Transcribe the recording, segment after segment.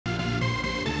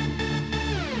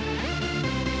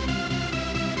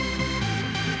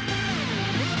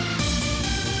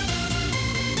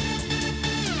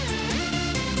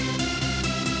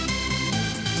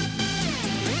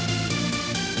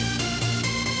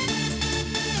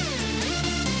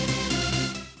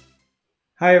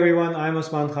Hi everyone, I'm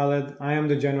Usman Khalid. I am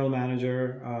the general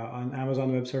manager on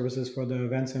Amazon Web Services for the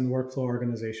events and workflow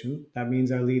organization. That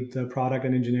means I lead the product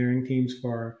and engineering teams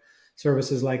for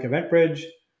services like EventBridge,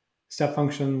 step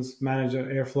functions, manage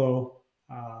Airflow,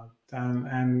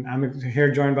 and I'm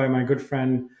here joined by my good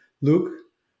friend Luke.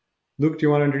 Luke, do you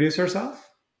want to introduce yourself?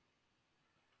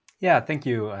 Yeah, thank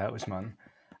you, Usman.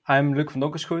 I'm Luc van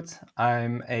Donkersgoed.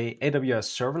 I'm a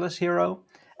AWS Serverless hero,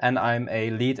 and I'm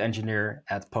a lead engineer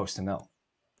at PostNL.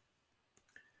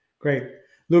 Great.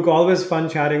 Luke, always fun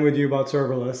chatting with you about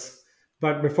serverless.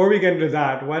 But before we get into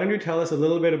that, why don't you tell us a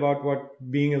little bit about what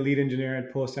being a lead engineer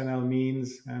at PostNL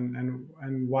means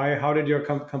and why, how did your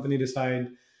company decide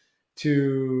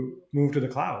to move to the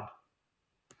cloud?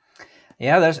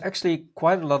 Yeah, there's actually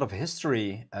quite a lot of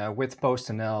history with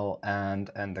PostNL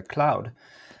and the cloud.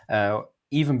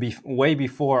 Even way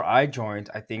before I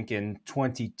joined, I think in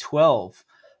 2012,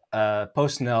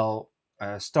 PostNL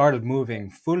started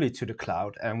moving fully to the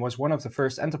cloud and was one of the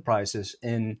first enterprises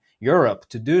in Europe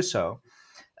to do so.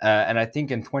 And I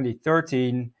think in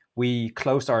 2013, we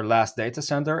closed our last data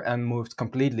center and moved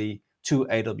completely to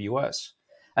AWS.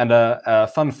 And a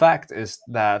fun fact is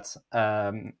that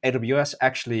AWS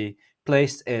actually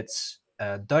placed its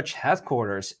Dutch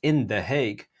headquarters in The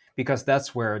Hague because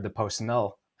that's where the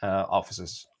PostNL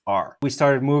offices are. We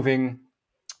started moving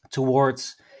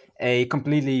towards a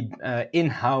completely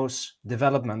in-house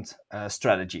development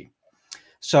strategy.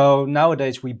 So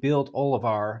nowadays we build all of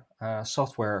our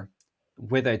software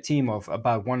with a team of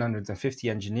about 150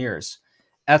 engineers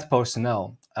at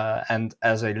PostNL. And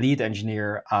as a lead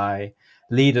engineer, I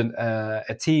lead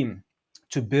a team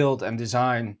to build and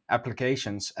design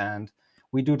applications. And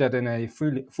we do that in a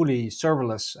fully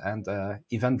serverless and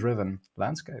event-driven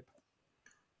landscape.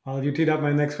 You teed up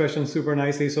my next question super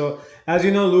nicely. So, as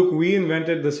you know, Luke, we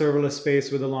invented the serverless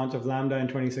space with the launch of Lambda in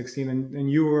 2016,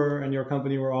 and you were and your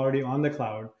company were already on the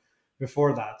cloud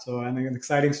before that. So, I think an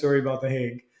exciting story about The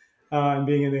Hague and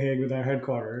being in The Hague with our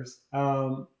headquarters.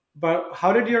 But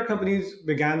how did your companies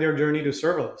began their journey to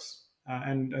serverless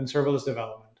and serverless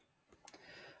development?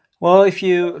 Well, if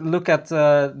you look at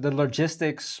the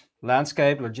logistics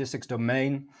landscape, logistics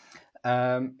domain,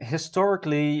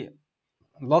 historically,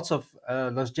 lots of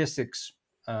logistics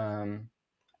um,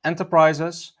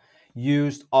 enterprises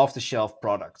used off-the-shelf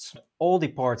products. All the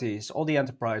parties, all the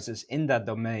enterprises in that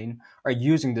domain are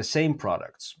using the same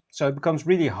products. So it becomes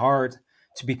really hard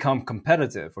to become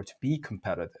competitive or to be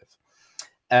competitive.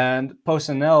 And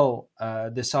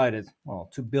PostNL decided, well,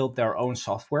 to build their own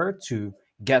software to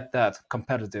get that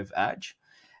competitive edge.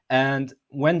 And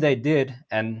when they did,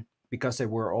 and because they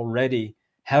were already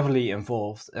heavily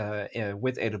involved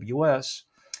with AWS,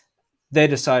 they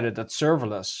decided that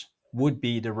serverless would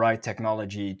be the right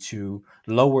technology to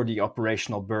lower the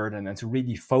operational burden and to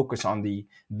really focus on the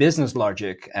business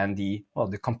logic and the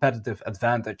competitive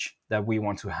advantage that we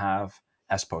want to have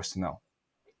as PostNL.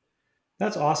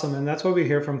 That's awesome, and that's what we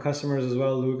hear from customers as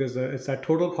well, Luke. Is that it's that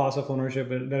total cost of ownership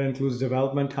that includes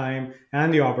development time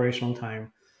and the operational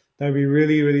time that we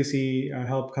really see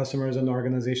help customers and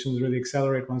organizations really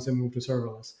accelerate once they move to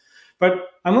serverless. But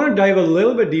I'm going to dive a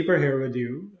little bit deeper here with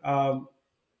you.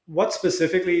 What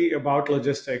specifically about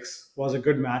logistics was a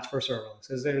good match for serverless?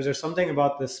 Is there something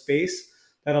about this space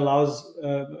that allows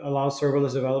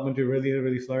serverless development to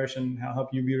really flourish and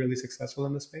help you be really successful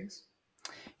in the space?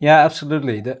 Yeah,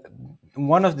 absolutely.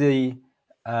 One of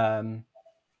um,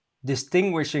 the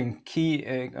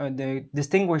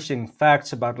distinguishing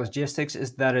facts about logistics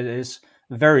is that it is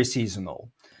very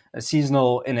seasonal.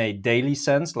 Seasonal in a daily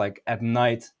sense, like at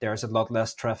night there's a lot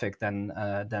less traffic than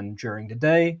during the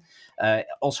day.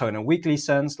 Also in a weekly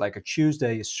sense, like a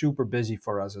Tuesday is super busy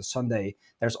for us. A Sunday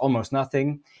there's almost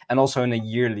nothing, and also in a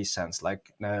yearly sense,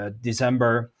 like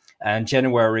December and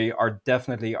January are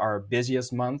definitely our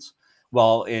busiest months.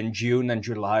 While in June and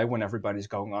July, when everybody's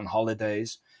going on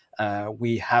holidays,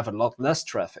 we have a lot less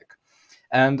traffic.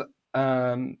 And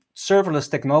serverless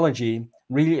technology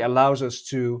really allows us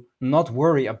to not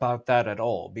worry about that at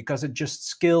all because it just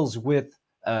scales with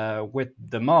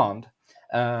demand,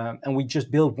 and we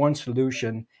just build one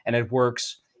solution and it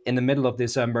works in the middle of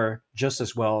December just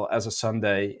as well as a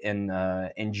Sunday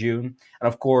in June. And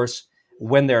of course,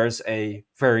 when there's a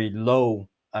very low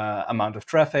amount of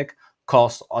traffic,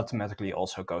 cost automatically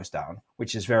also goes down,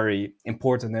 which is very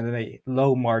important in a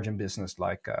low margin business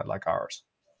like ours.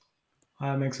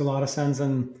 Makes a lot of sense.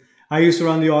 And I used to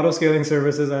run the auto scaling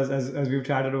services as we've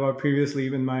chatted about previously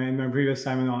in my previous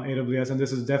time on AWS. And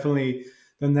this is definitely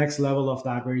the next level of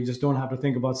that, where you just don't have to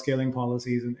think about scaling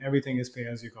policies and everything is pay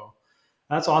as you go.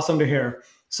 That's awesome to hear.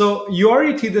 So you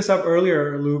already teed this up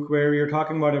earlier, Luke, where you're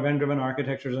talking about event-driven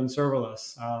architectures and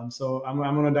serverless. So I'm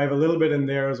going to dive a little bit in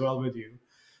there as well with you.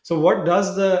 So what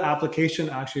does the application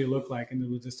actually look like in the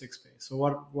logistics space?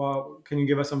 So can you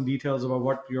give us some details about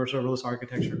what your serverless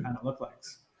architecture kind of look like?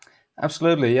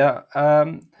 Absolutely, yeah.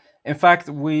 In fact,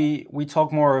 we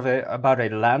talk more about a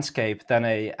landscape than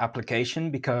a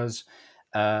application because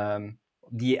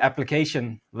the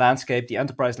application landscape, the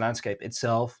enterprise landscape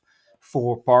itself,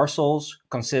 for parcels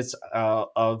consists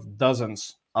of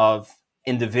dozens of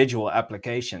individual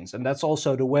applications, and that's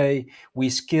also the way we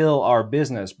scale our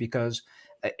business because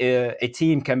a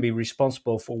team can be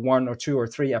responsible for one or two or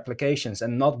three applications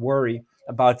and not worry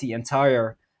about the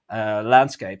entire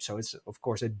landscape. So it's of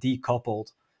course a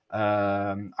decoupled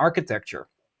architecture,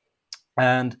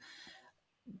 and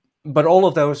but all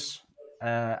of those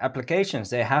applications,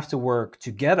 they have to work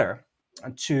together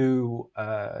to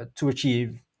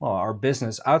achieve, well, our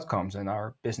business outcomes and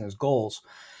our business goals.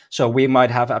 So we might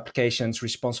have applications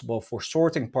responsible for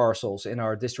sorting parcels in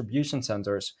our distribution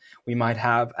centers. We might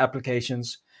have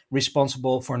applications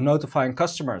responsible for notifying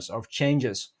customers of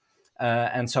changes.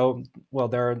 And so, well,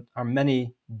 there are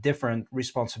many different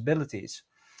responsibilities.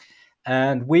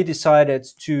 And we decided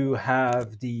to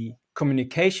have the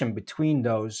communication between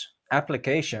those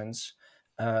applications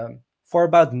for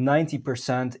about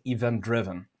 90% event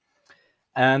driven.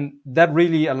 And that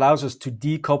really allows us to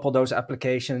decouple those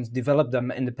applications, develop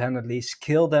them independently,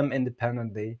 scale them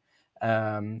independently,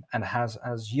 and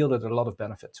has yielded a lot of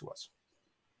benefit to us.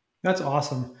 That's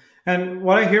awesome. And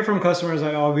what I hear from customers,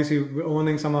 I obviously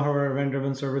owning some of our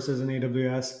event-driven services in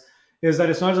AWS, is that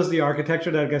it's not just the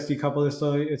architecture that gets decoupled;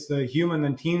 it's the human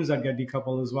and teams that get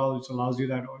decoupled as well, which allows you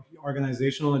that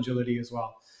organizational agility as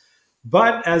well.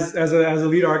 But as a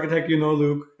lead architect, you know,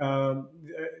 Luke,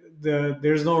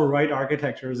 there's no right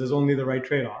architectures. There's only the right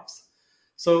trade-offs.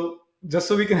 So just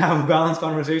so we can have balanced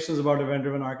conversations about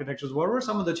event-driven architectures, what were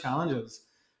some of the challenges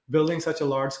building such a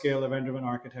large-scale event-driven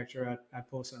architecture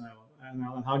at PostNL,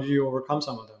 and how did you overcome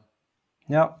some of them?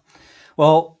 Yeah.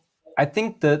 Well, I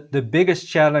think that the biggest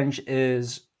challenge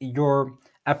is your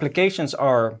applications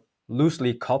are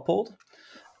loosely coupled.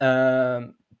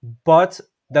 Um, but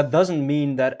that doesn't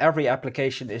mean that every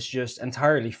application is just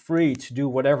entirely free to do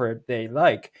whatever they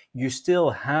like. You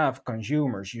still have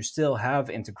consumers, you still have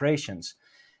integrations.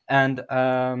 And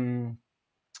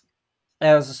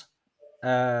as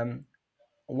um,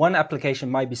 one application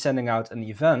might be sending out an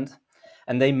event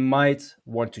and they might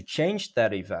want to change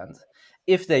that event,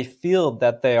 if they feel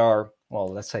that they are, well,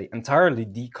 let's say entirely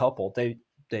decoupled,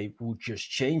 they would just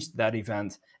change that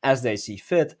event as they see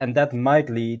fit, and that might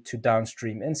lead to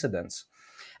downstream incidents.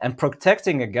 And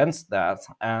protecting against that,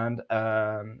 and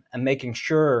making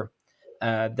sure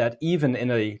that even in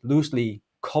a loosely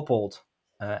coupled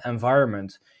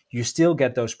environment, you still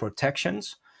get those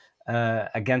protections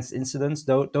against incidents.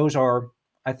 Those are,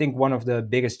 I think, one of the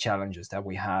biggest challenges that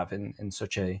we have in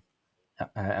such a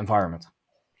environment.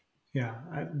 Yeah,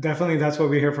 definitely. That's what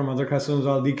we hear from other customers.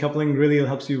 Well, decoupling really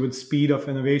helps you with speed of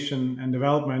innovation and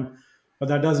development, but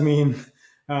that does mean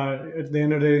at the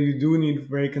end of the day, you do need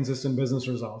very consistent business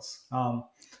results.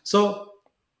 So,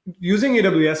 using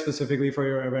AWS specifically for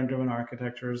your event-driven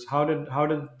architectures, how did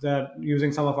that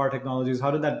using some of our technologies?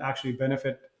 How did that actually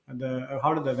benefit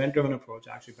how did the event-driven approach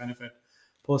actually benefit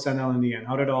PostNL in the end?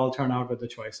 How did it all turn out with the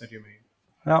choice that you made?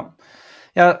 Yeah,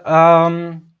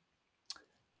 yeah.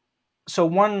 So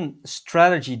one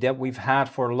strategy that we've had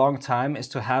for a long time is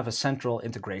to have a central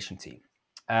integration team,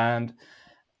 and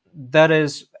that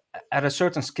is, at a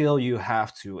certain scale, you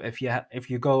have to. If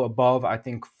you go above, I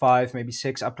think, five, maybe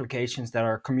six applications that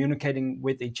are communicating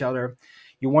with each other,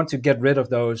 you want to get rid of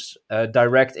those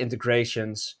direct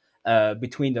integrations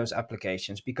between those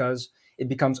applications, because it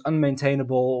becomes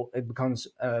unmaintainable. It becomes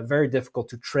very difficult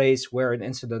to trace where an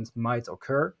incident might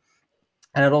occur,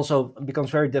 and it also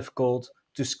becomes very difficult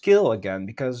to scale again,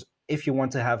 because if you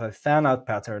want to have a fan out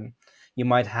pattern, you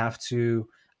might have to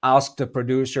ask the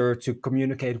producer to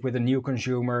communicate with a new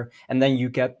consumer, and then you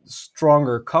get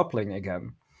stronger coupling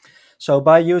again. So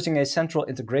by using a central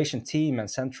integration team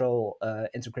and central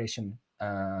integration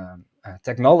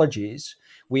technologies,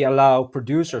 we allow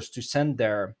producers to send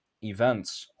their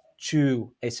events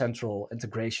to a central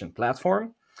integration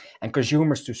platform and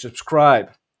consumers to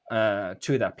subscribe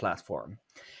to that platform.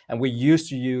 And we used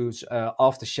to use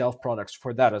off-the-shelf products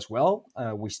for that as well.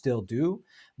 We still do,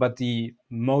 but the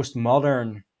most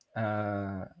modern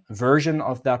version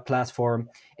of that platform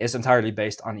is entirely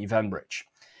based on EventBridge.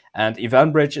 And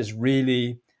EventBridge is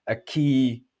really a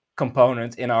key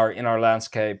component in our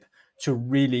landscape to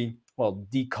really, well,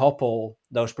 decouple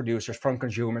those producers from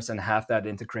consumers and have that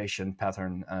integration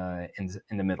pattern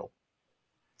in the middle.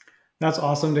 That's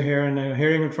awesome to hear, and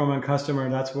hearing it from a customer.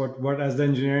 That's what as the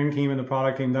engineering team and the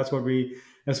product team, that's what we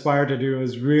aspire to do,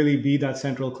 is really be that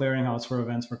central clearinghouse for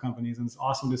events for companies. And it's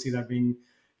awesome to see that being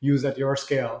used at your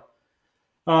scale.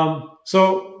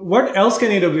 So what else can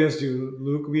AWS do,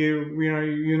 Luke? We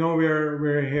are,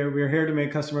 we're here to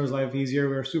make customers' life easier.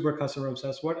 We're super customer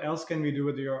obsessed. What else can we do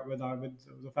with with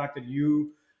the fact that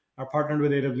you are partnered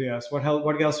with AWS?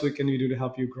 What else can we do to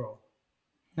help you grow?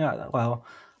 Yeah, well,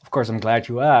 of course, I'm glad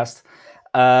you asked.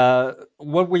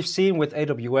 What we've seen with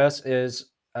AWS is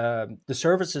the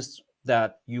services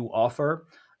that you offer,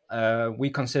 we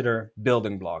consider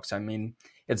building blocks. I mean,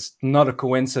 it's not a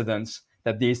coincidence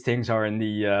that these things are on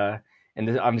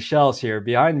the shelves here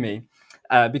behind me,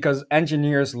 because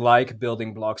engineers like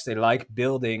building blocks. They like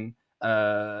building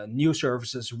new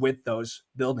services with those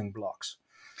building blocks.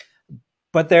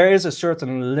 But there is a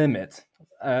certain limit.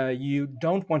 You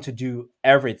don't want to do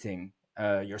everything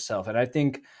yourself, and I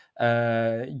think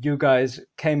you guys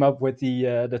came up with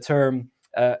the term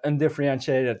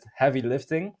undifferentiated heavy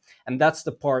lifting, and that's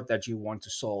the part that you want to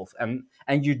solve,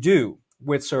 and you do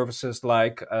with services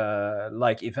like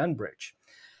EventBridge,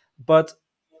 but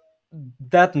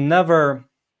that never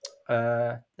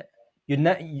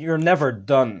you're never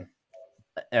done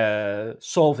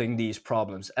solving these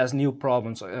problems as new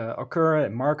problems occur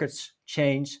and markets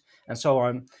change and so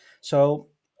on. So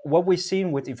what we've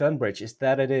seen with EventBridge is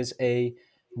that it is a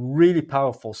really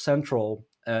powerful central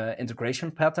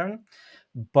integration pattern,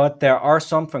 but there are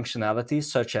some functionalities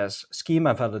such as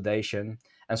schema validation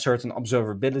and certain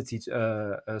observability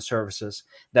services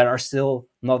that are still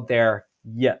not there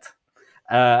yet.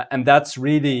 And that's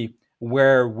really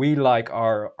where we like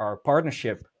our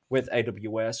partnership with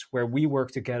AWS, where we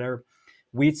work together.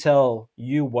 We tell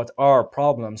you what our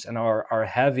problems and our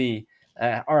heavy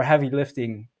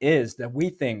lifting is, that we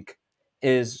think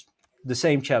is the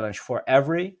same challenge for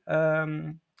every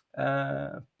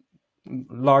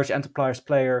large enterprise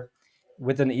player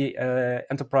with an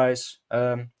enterprise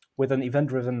with an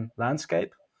event-driven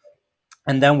landscape,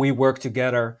 and then we work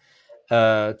together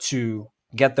to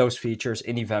get those features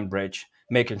in EventBridge,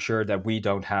 making sure that we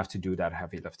don't have to do that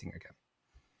heavy lifting again.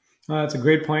 That's a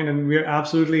great point, and we're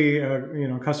absolutely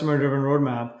customer-driven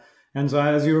roadmap. And so,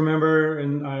 as you remember,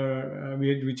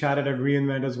 we chatted at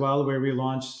reInvent as well, where we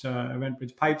launched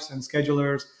EventBridge pipes and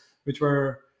schedulers, which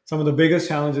were some of the biggest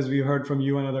challenges we heard from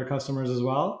you and other customers as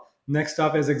well. Next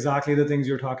up is exactly the things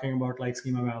you're talking about, like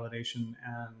schema validation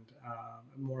and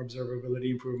more observability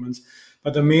improvements.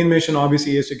 But the main mission,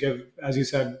 obviously, is to give, as you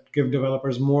said, give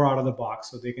developers more out of the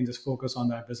box so they can just focus on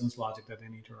that business logic that they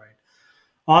need to write.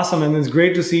 Awesome, and it's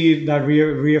great to see that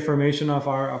reaffirmation of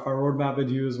our roadmap with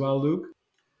you as well, Luke.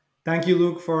 Thank you,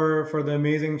 Luke, for the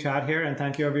amazing chat here, and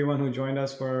thank you everyone who joined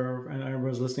us and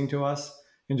was listening to us.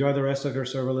 Enjoy the rest of your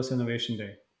serverless innovation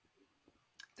day.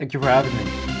 Thank you for having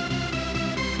me.